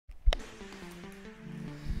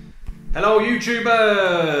Hello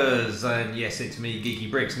YouTubers! And yes, it's me,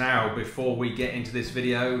 Geeky Bricks. Now, before we get into this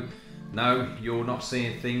video, no, you're not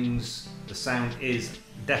seeing things. The sound is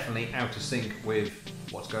definitely out of sync with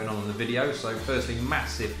what's going on in the video. So firstly,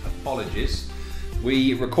 massive apologies.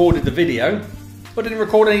 We recorded the video, but didn't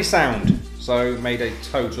record any sound. So made a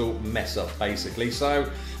total mess up basically.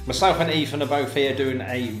 So myself and Ethan are both here doing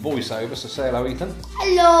a voiceover, so say hello, Ethan.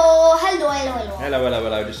 Hello, hello, hello, hello. Hello, hello,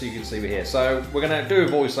 hello, just so you can see we're here. So we're going to do a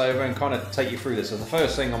voiceover and kind of take you through this. So the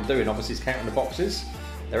first thing I'm doing, obviously, is counting the boxes.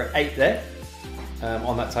 There are 8 there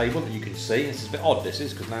on that table that you can see. This is a bit odd, this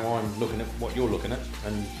is, because now I'm looking at what you're looking at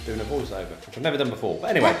and doing a voiceover, which I've never done before. But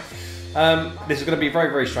anyway, this is going to be very,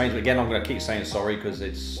 very strange. But again, I'm going to keep saying sorry because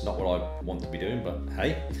it's not what I want to be doing. But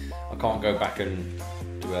hey, I can't go back and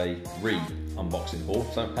do a unboxing haul,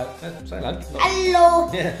 so say hello.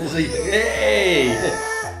 Hello. Yeah, there's Ethan.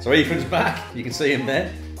 Hey! So Ethan's back, you can see him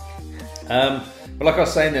there. But like I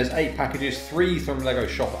was saying, there's 8 packages, 3 from Lego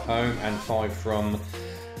Shop at Home and 5 from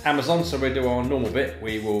Amazon. So we'll do our normal bit.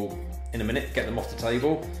 We will, in a minute, get them off the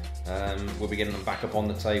table. We'll be getting them back up on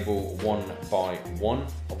the table one by one,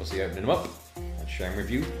 obviously opening them up and sharing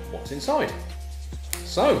with you what's inside.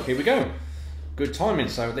 So here we go. Good timing.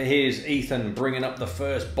 So here's Ethan bringing up the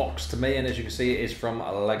first box to me, and as you can see, it is from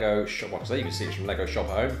a Lego Shop. Well, you can see it's from Lego Shop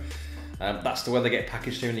at Home. That's the way they get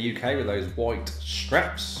packaged here in the UK, with those white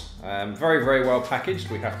straps. Very, very well packaged,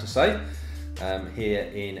 we have to say. Here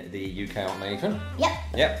in the UK, aren't they, Ethan?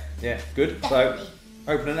 Yep. Yeah, good. Definitely. So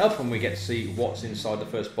opening it up, and we get to see what's inside the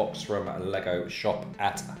first box from Lego Shop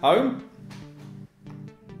at Home.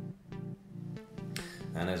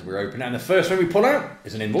 And as we're opening, and the first thing we pull out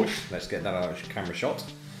is an invoice. Let's get that out of camera shot.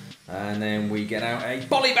 And then we get out a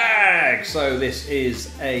poly bag. So this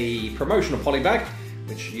is a promotional poly bag,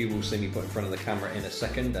 which you will see me put in front of the camera in a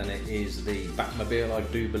second. And it is the Batmobile, I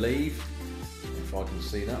do believe. If I can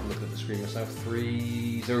see that, I'm looking at the screen myself.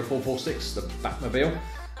 30446, the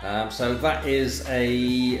Batmobile. So that is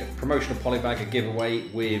a promotional poly bag, a giveaway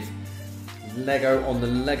with Lego on the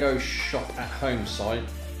Lego Shop at Home site.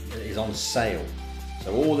 It is on sale.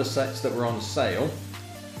 So all the sets that were on sale,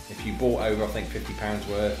 if you bought over, I think £50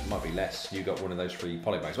 worth, might be less, you got one of those free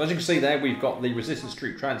poly bags. So as you can see there, we've got the Resistance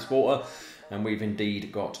Troop Transporter, and we've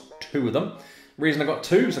indeed got 2 of them. The reason I got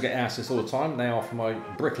 2 is I get asked this all the time. They are from my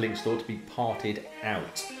Bricklink store to be parted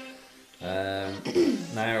out.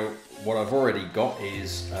 Now, what I've already got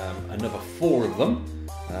is another 4 of them,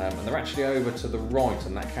 and they're actually over to the right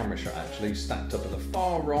on that camera shot, actually, stacked up at the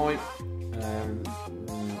far right.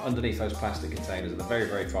 Underneath those plastic containers at the very,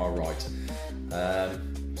 very far right.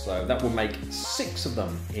 So that will make 6 of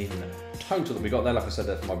them in total that we got there. Like I said,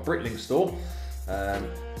 they're from my Bricklink store.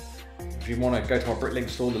 If you want to go to my Bricklink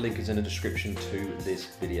store, the link is in the description to this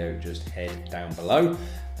video. Just head down below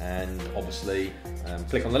and obviously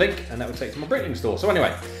click on the link, and that will take you to my Bricklink store. So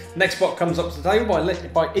anyway, next box comes up to the table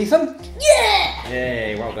by Ethan. Yeah!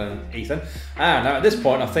 Yay, well done, Ethan. Now at this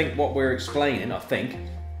point, I think what we're explaining,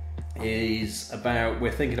 is about,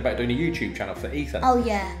 we're thinking about doing a YouTube channel for Ethan. Oh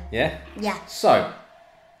yeah. Yeah? Yeah. So,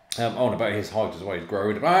 on about his height as well, he's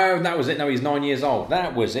growing. Oh, that was it, no, he's 9 years old.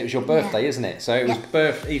 It was your birthday, isn't it? So it was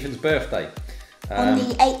Ethan's birthday. On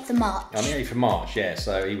the 8th of March. On the 8th of March, yeah,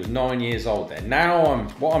 so he was 9 years old then. Now,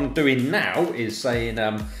 what I'm doing now is saying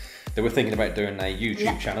that we're thinking about doing a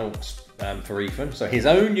YouTube channel for Ethan. So his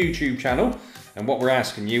own YouTube channel. And what we're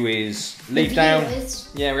asking you is leave down.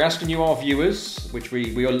 Yeah, we're asking you, our viewers, which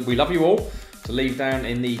we love you all, to leave down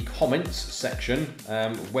in the comments section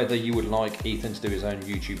whether you would like Ethan to do his own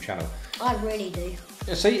YouTube channel. I really do.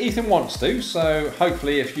 Yeah, see, Ethan wants to, so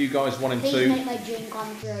hopefully if you guys want him Please to make my dream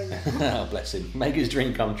come true. Oh, bless him, make his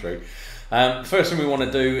dream come true. First thing we want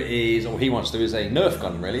to do is, or he wants to do, is a Nerf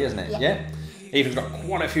gun, really, isn't it? Yeah. Ethan's got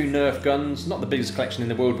quite a few Nerf guns, not the biggest collection in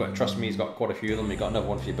the world, but trust me, he's got quite a few of them. He got another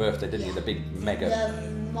one for your birthday, didn't you? The big mega... The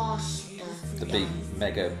Master. The big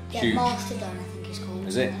mega huge... Yeah, Master gun, I think it's called.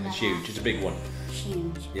 Is it? It's huge, it's a big one.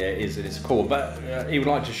 Huge. Yeah, it is, it's cool. But he would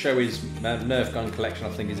like to show his Nerf gun collection.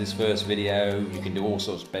 I think is his first video. You can do all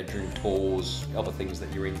sorts of bedroom tours, other things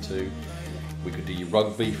that you're into. We could do your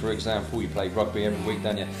rugby, for example. You play rugby every week,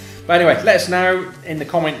 don't you? But anyway, let us know in the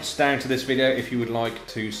comments down to this video if you would like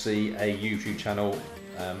to see a YouTube channel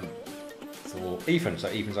for Ethan. So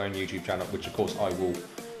Ethan's own YouTube channel, which of course I will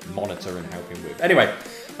monitor and help him with. Anyway,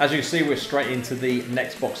 as you can see, we're straight into the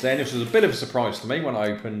next box there. This was a bit of a surprise to me when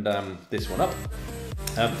I opened this one up.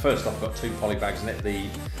 First off, I've got 2 poly bags in it. The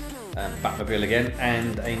Batmobile again,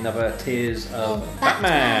 and another Tears of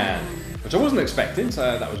Batman, which I wasn't expecting,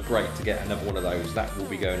 so that was great to get another one of those. That will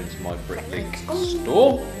be going into my Bricklink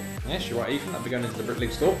store. Yes, you're right, Ethan, that'll be going into the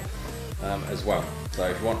Bricklink store. as well. So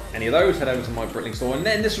if you want any of those, head over to my Brickling store. And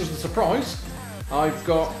then this was the surprise. I've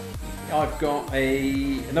got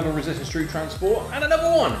another resistance screw transport and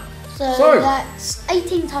another one. So that's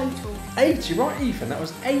 18 total. 8, you're right, Ethan. That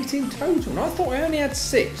was 8 in total. And I thought I only had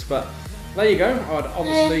 6, but there you go. I'd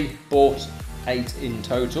obviously bought 8 in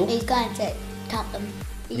total. He's going to count them.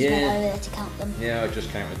 He's going over there to count them. Yeah, I just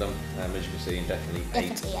counted them. As you can see, definitely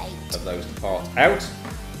 8 8 of those to part out.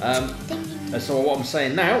 So what I'm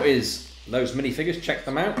saying now is those minifigures, check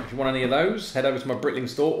them out. If you want any of those, head over to my Brickling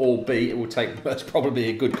store, or B, it will take us probably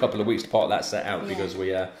a good couple of weeks to part that set out because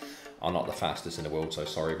we are not the fastest in the world, so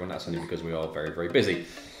sorry everyone, that's only because we are very, very busy.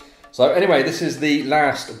 So anyway, this is the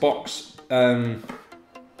last box coming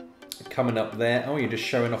up there. Oh, you're just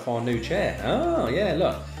showing off our new chair. Oh, yeah,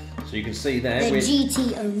 look. So you can see there. The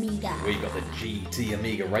GT Omega. We've got the GT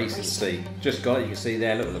Omega Racing seat. Just got it, you can see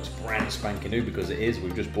there, look, it looks brand spanking new because it is.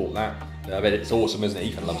 We've just bought that. I bet it's awesome, isn't it?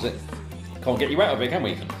 Ethan loves it. Can't get you out of it, can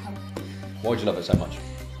we, Ethan? Why do you love it so much?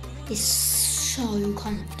 It's so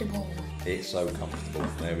comfortable. It's so comfortable.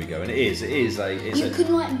 There we go. And it is you could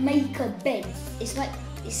like make a bed. It's like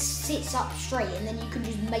it sits up straight, and then you can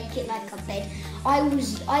just make it like a bed.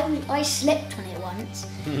 I slept on it once.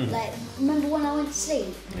 Like, remember when I went to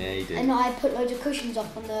sleep? Yeah, you did. And I put loads of cushions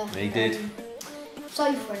up on the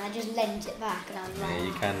sofa, and I just leant it back, and I was like, yeah,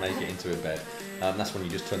 you can make it into a bed. That's when you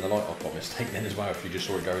just turn the light off by mistake then as well. If you just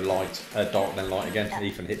saw it go dark then light again,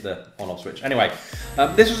 Ethan hit the on-off switch. Anyway,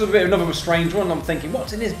 this was a bit another strange one. I'm thinking,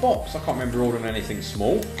 what's in this box? I can't remember ordering anything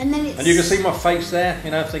small. And then you can see my face there,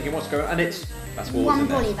 you know, thinking what's going on. And that's one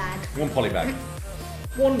poly bag. One poly bag.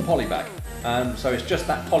 One poly bag. So it's just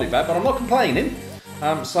that poly bag, but I'm not complaining.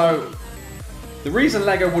 So the reason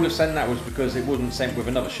Lego would have sent that was because it wasn't sent with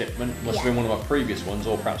another shipment. Must have been one of my previous ones,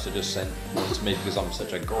 or perhaps they just sent one to me because I'm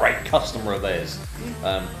such a great customer of theirs.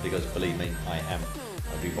 Because believe me, I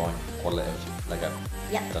do buy quite a lot of Lego.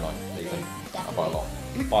 Yep. Don't I? Ethan? I buy a lot.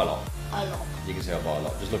 Buy a lot. A lot. You can see I buy a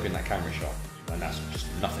lot. Just look in that camera shot, and that's just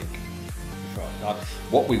nothing.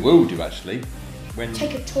 What we will do actually,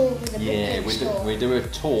 take a tour with the Brickling store. we do a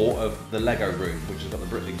tour of the Lego room, which has got the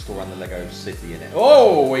Brickling store and the Lego City in it.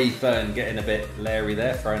 Oh, Ethan, getting a bit leery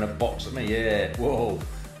there, throwing a box at me. Yeah, whoa,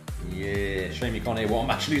 yeah. Shame you can't hear what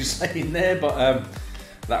I'm actually saying there, but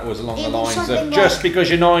that was along the lines of just because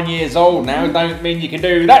you're 9 years old now, don't mean you can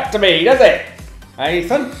do that to me, does it? Hey,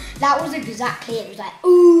 Ethan? That was exactly it. It was like,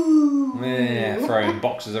 ooh. Yeah, throwing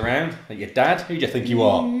boxes around at your dad. Who do you think you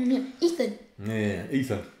are? Ethan. Yeah,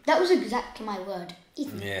 Ethan. That was exactly my word.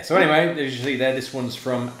 Ethan. Yeah, so anyway, as you see there, this one's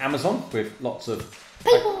from Amazon with lots of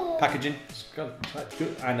packaging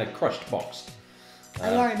and a crushed box.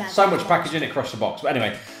 So much packaging, it crushed the box. But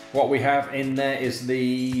anyway, what we have in there is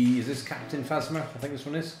is this Captain Phasma? I think this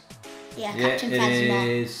one is. Yeah, Captain Phasma.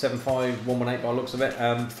 It is 75118 by the looks of it.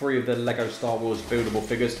 3 of the Lego Star Wars buildable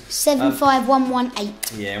figures. 75118.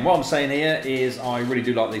 Yeah, and what I'm saying here is I really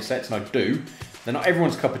do like these sets, and I do. They're not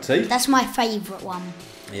everyone's cup of tea. That's my favourite one.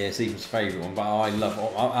 Yeah, it's Ethan's favourite one, but I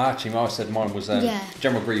said mine was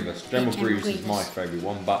General Grievous. General Grievous is my favourite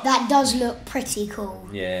one, but that does look pretty cool.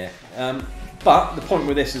 Yeah, but the point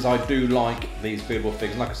with this is I do like these buildable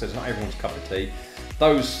figures. Like I said, it's not everyone's cup of tea.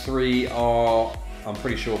 Those 3 are, I'm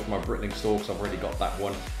pretty sure, from my Brickling store because I've already got that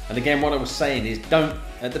one. And again, what I was saying is,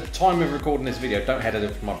 at the time of recording this video, don't head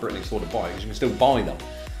over to my Brickling store to buy it because you can still buy them.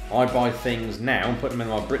 I buy things now and put them in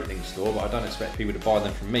my Brickling store, but I don't expect people to buy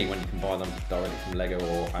them from me when you can buy them directly from Lego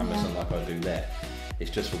or Amazon like I do there.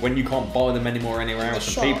 It's just for when you can't buy them anymore anywhere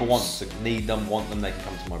else, and people want them, they can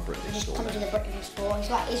come to my Brickling store. Come to the Brickling store. It's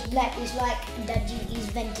like Daddy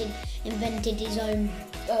invented his own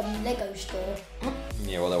Lego store.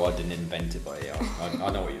 Yeah, although I didn't invent it, but yeah,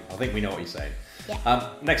 I know I think we know what you're saying. Yeah.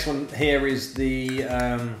 Next one here is the.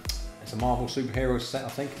 It's a Marvel superhero set, I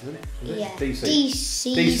think, isn't it? Yeah.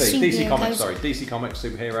 DC Comics, sorry. DC Comics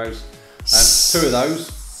superheroes. 2 of those.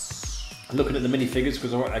 Looking at the minifigures,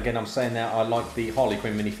 because again, I'm saying now I like the Harley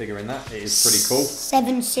Quinn minifigure in that. It is pretty cool.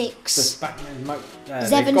 760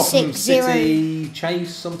 City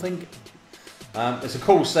Chase something. It's a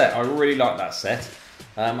cool set. I really like that set.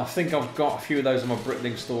 I think I've got a few of those in my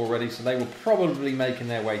Brickling store already, so they were probably making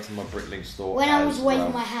their way to my Brickling store. When I was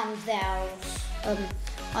waving my hands there, I was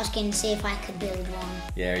asking to see if I could build one.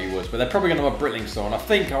 Yeah, you was, but they're probably going to my Brickling store. And I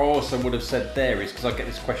think I also would have said there is, because I get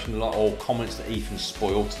this question a lot, or comments that Ethan's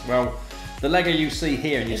spoiled. Well, the Lego you see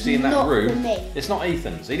here and you see in that room, it's not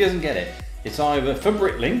Ethan's. He doesn't get it. It's either for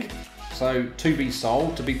Brickling, so to be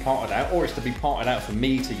sold, to be parted out, or it's to be parted out for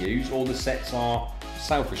me to use, or the sets are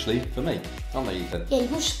selfishly for me, aren't they, Ethan? Yeah,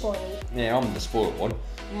 you're spoiled. Yeah, I'm the spoiled one.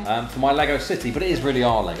 Yeah. For my Lego City, but it is really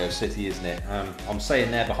our Lego City, isn't it? I'm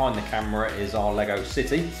saying there behind the camera is our Lego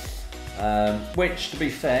City. which, to be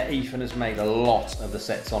fair, Ethan has made a lot of the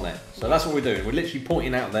sets on it. So that's what we're doing. We're literally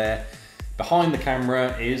pointing out there. Behind the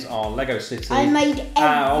camera is our Lego City. I made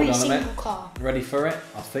every single car. Ready for it?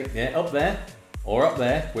 I think, yeah, up there or up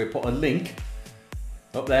there. We'll put a link.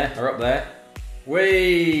 Up there or up there.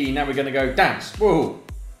 Whee! Now we're going to go dance. Whoa!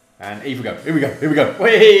 And here we go. Here we go. Here we go.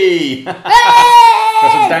 Whee!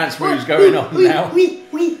 Got some dance moves going on now.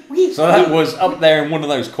 So that was up there in one of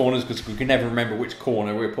those corners because we can never remember which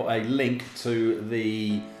corner. We'll put a link to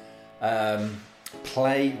the what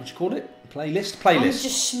do you call it? Playlist? I'm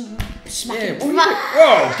just smacking.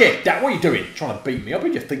 Whoa, get that. What are you doing? Trying to beat me up? Who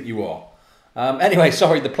do you think you are? Anyway,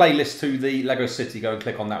 sorry, the playlist to the Lego City. Go and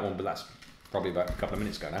click on that one, but that's probably about a couple of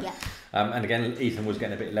minutes ago now. Yeah. And again, Ethan was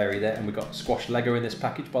getting a bit leery there, and we got squash Lego in this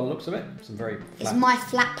package by the looks of it. Some very flat. It's my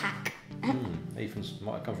flat pack. Ethan's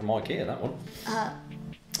might have come from IKEA, that one.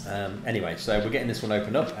 Anyway, so we're getting this one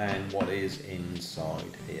opened up, and what is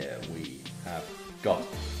inside here? We have got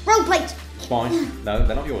roll plate. It's mine. No,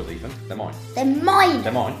 they're not yours, Ethan. They're mine. They're mine.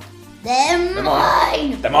 They're mine. They're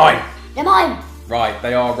mine. They're mine. They're mine. Right,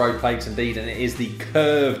 they are road plates indeed, and it is the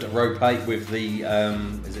curved road plate with the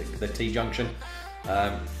is it the T-junction.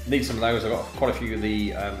 Need some of those. I've got quite a few of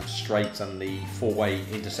the straights and the four-way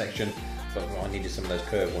intersection, but I needed some of those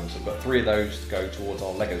curved ones. I've got 3 of those to go towards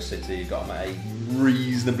our Lego City. Got them at a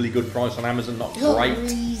reasonably good price on Amazon. Not great.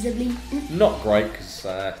 Reasonably. Not great because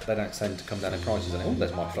they don't tend to come down in prices. Oh,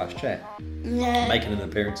 there's my flash chair. Making an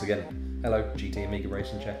appearance again. Hello, GT Amiga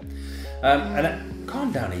racing chair. And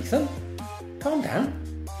calm down, Ethan. Calm down.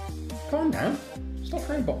 Calm down. Stop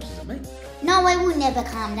throwing boxes at me. No, I will never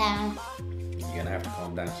calm down. You're going to have to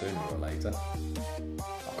calm down sooner or later. I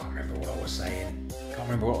can't remember what I was saying.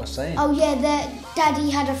 Oh yeah, Daddy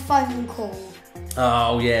had a phone call.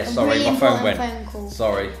 Oh yeah, sorry, really my phone went. Phone call.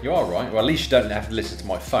 Sorry, you are right. Well, at least you don't have to listen to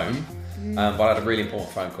my phone. But I had a really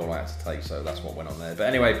important phone call I had to take, so that's what went on there. But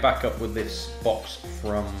anyway, back up with this box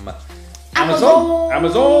from Amazon.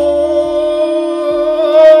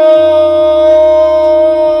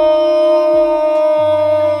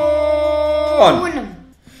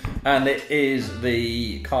 And it is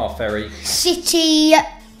the car ferry. City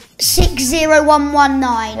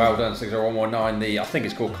 60119. Well done, 60119. I think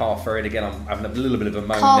it's called car ferry. And again, I'm having a little bit of a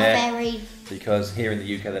moan car there. Ferry. Because here in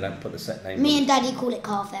the UK, they don't put the set names. Me and Daddy call it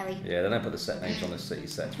car ferry. Yeah, they don't put the set names on the city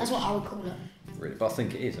sets. That's what I would call it. Really, but I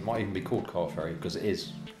think it is. It might even be called car ferry because it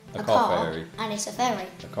is a car ferry. And it's a ferry.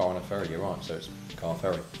 A car and a ferry, you're right. So it's a car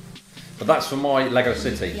ferry. But that's for my Lego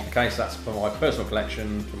City. Yeah. Okay, so that's for my personal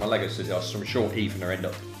collection, for my Lego City. I'm sure Ethan will end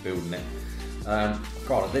up building it.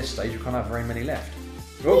 God, at this stage, we can't have very many left.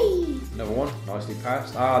 Oh, another one, nicely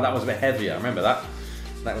passed. Ah, that was a bit heavier. I remember that.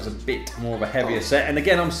 That was a bit more of a heavier set. And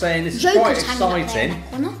again, I'm saying this is quite exciting.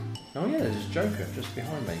 Oh yeah, there's Joker just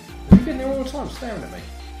behind me. You've been there all the time, staring at me.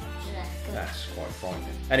 Yeah, that's quite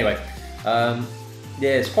frightening. Anyway, yeah,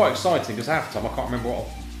 it's quite exciting because half the time I can't remember what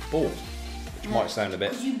I bought, which might sound a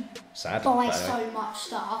bit sad. Buy so much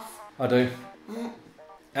stuff. I do.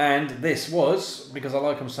 And this was, because I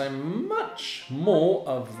like I'm saying, much more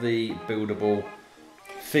of the buildable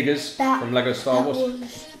figures from Lego Star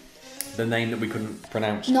Wars. The name that we couldn't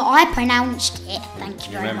pronounce. No, I pronounced it. Thank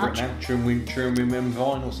you very much. Chumwin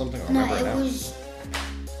Vine or something. I remember it now. Was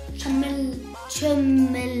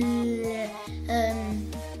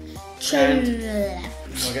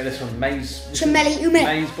I'll get this one. Maze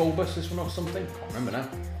Bulbous. This one or something. Can't remember now.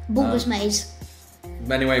 Bulbous Maze.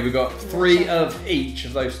 Anyway, we've got 3 of each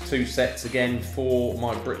of those 2 sets again for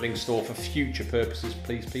my Brickling store for future purposes,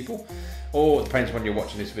 please, people. Or it depends when you're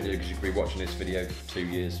watching this video, because you could be watching this video 2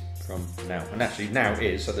 years from now. And actually, now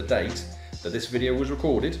is, so the date that this video was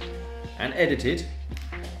recorded and edited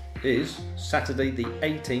is Saturday the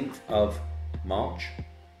 18th of March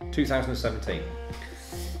 2017.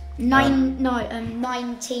 19. What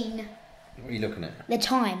are you looking at? The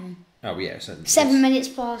time. Oh yeah, so 7 minutes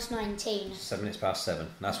past 19. 7 minutes past 7.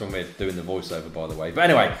 That's when we're doing the voiceover, by the way. But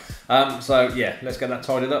anyway, so yeah, let's get that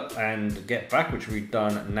tidied up and get back, which we've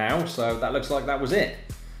done now. So that looks like that was it.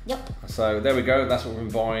 Yep. So there we go. That's what we've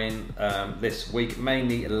been buying this week.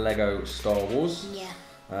 Mainly Lego Star Wars. Yeah.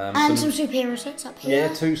 And some superhero sets up here.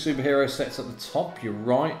 Yeah, 2 superhero sets at the top. You're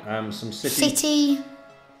right. Some City.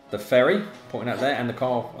 The ferry, pointing out there, and the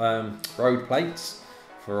car road plates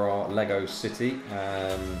for our Lego City.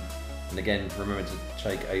 And again, remember to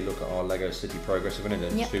take a look at our Lego City progress. We're going to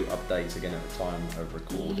do 2 updates again at the time of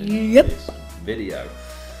recording this video.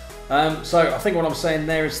 So I think what I'm saying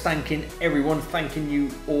there is thanking everyone, thanking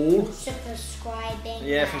you all. For subscribing.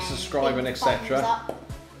 Yeah, for subscribing, etc.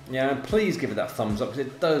 Yeah, and please give it that thumbs up because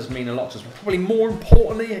it does mean a lot to us. Probably more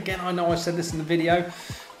importantly, again, I know I said this in the video,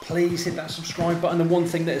 please hit that subscribe button. And one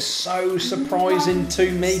thing that is so surprising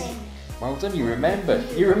to me, well done, you remembered,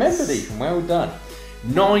 Ethan, well done.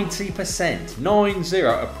 90%, 90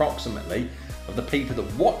 approximately, of the people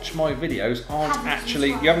that watch my videos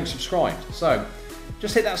you haven't subscribed. So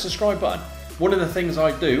just hit that subscribe button. One of the things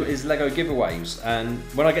I do is Lego giveaways, and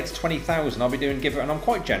when I get to 20,000 I'll be doing giveaway, and I'm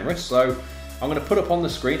quite generous, so I'm going to put up on the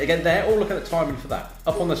screen, again there, look at the timing for that.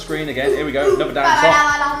 Up on the screen again, here we go, another dance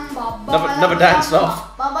off. Another dance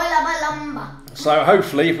off. So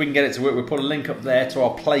hopefully if we can get it to work, we'll put a link up there to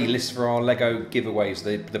our playlist for our Lego giveaways,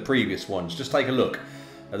 the previous ones. Just take a look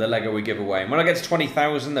at the Lego we give away. And when I get to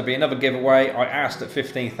 20,000 there'll be another giveaway. I asked at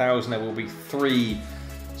 15,000 there will be 3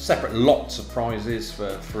 separate lots of prizes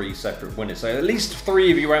for 3 separate winners. So at least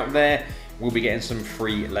 3 of you out there will be getting some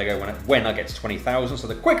free Lego when I get to 20,000. So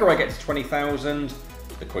the quicker I get to 20,000,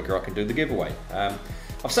 the quicker I can do the giveaway.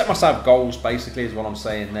 I've set myself goals, basically, is what I'm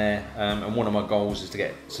saying there. And one of my goals is to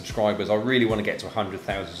get subscribers. I really want to get to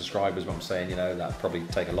 100,000 subscribers, but I'm saying, you know, that'll probably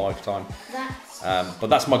take a lifetime. But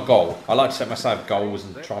that's my goal. I like to set myself goals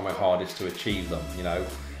and try my hardest to achieve them, you know.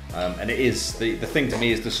 And it is, the thing to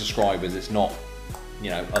me is the subscribers. It's not, you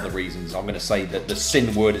know, other reasons. I'm going to say that the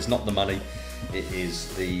sin word is not the money. It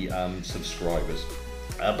is the subscribers.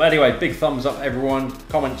 But anyway, big thumbs up, everyone.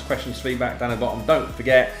 Comments, questions, feedback down at the bottom. Don't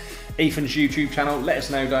forget Ethan's YouTube channel. Let us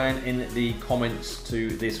know down in the comments to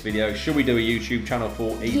this video. Should we do a YouTube channel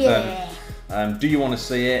for Ethan? Yeah. Do you want to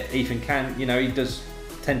see it? Ethan can, you know, he does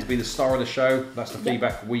tend to be the star of the show. That's the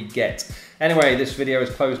feedback we get. Anyway, this video is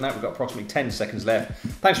closed now. We've got approximately 10 seconds left.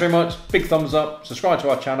 Thanks very much. Big thumbs up. Subscribe to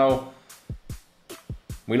our channel.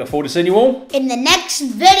 We look forward to seeing you all in the next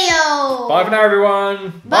video. Bye for now,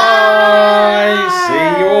 everyone. Bye.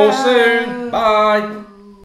 See you all soon. Bye.